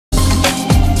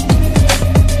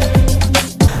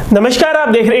नमस्कार, आप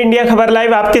देख रहे हैं इंडिया खबर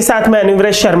लाइव। आपके साथ मैं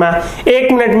अनुव्रत शर्मा।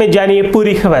 एक मिनट में जानिए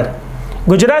पूरी खबर।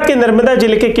 गुजरात के नर्मदा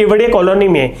जिले के केवड़िया कॉलोनी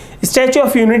में स्टैच्यू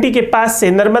ऑफ यूनिटी के पास से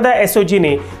नर्मदा एसओजी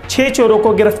ने 6 चोरों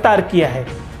को गिरफ्तार किया है।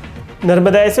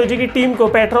 नर्मदा एसओजी की टीम को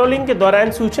पेट्रोलिंग के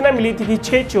दौरान सूचना मिली थी कि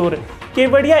 6 चोर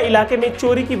केवड़िया इलाके में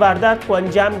चोरी की वारदात को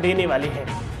अंजाम देने वाले हैं।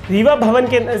 रीवा भवन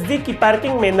के नजदीक की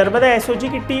पार्किंग में नर्मदा एसओजी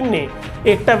की टीम ने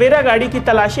एक टवेरा गाड़ी की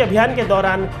तलाशी अभियान के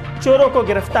दौरान चोरों को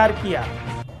गिरफ्तार किया।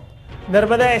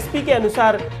 नर्मदा एसपी के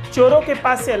अनुसार चोरों के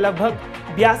पास से लगभग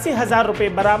 82,000 रुपए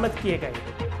बरामद किए गए।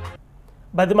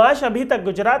 बदमाश अभी तक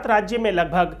गुजरात राज्य में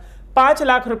लगभग 5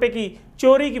 लाख रुपए की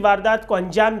चोरी की वारदात को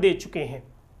अंजाम दे चुके हैं।